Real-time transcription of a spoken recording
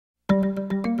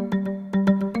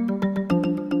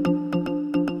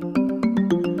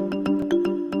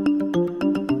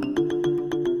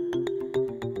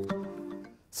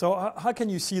So how can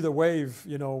you see the wave,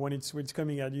 when it's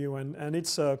coming at you? And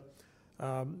it's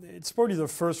probably the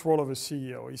first role of a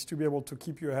CEO is to be able to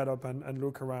keep your head up and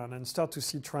look around and start to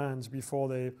see trends before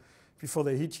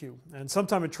they hit you. And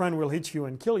sometimes a trend will hit you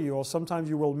and kill you, or sometimes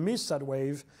you will miss that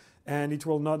wave and it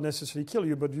will not necessarily kill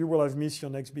you, but you will have missed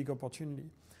your next big opportunity.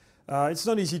 It's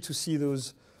not easy to see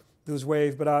those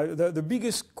waves, but the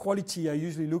biggest quality I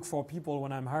usually look for people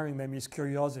when I'm hiring them is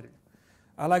curiosity.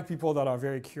 I like people that are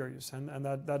very curious and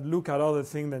that look at other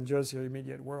things than just your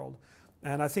immediate world.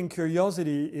 And I think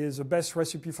curiosity is the best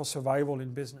recipe for survival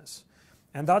in business.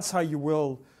 And that's how you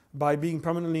will, by being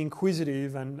permanently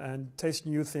inquisitive and test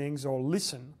new things or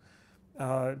listen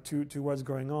to what's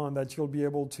going on, that you'll be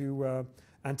able to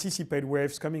anticipate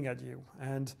waves coming at you.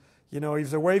 And if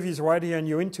the wave is right here and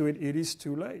you're into it, it is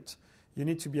too late. You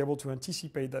need to be able to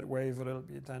anticipate that wave a little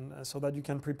bit, and so that you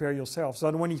can prepare yourself.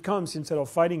 So that when it comes, instead of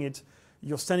fighting it,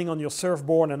 you're standing on your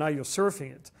surfboard and now you're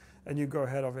surfing it, and you go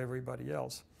ahead of everybody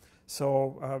else.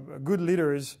 So good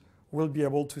leaders will be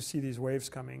able to see these waves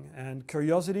coming. And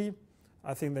curiosity,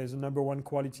 I think there's the number one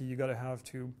quality you got to have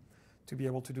to be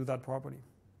able to do that properly.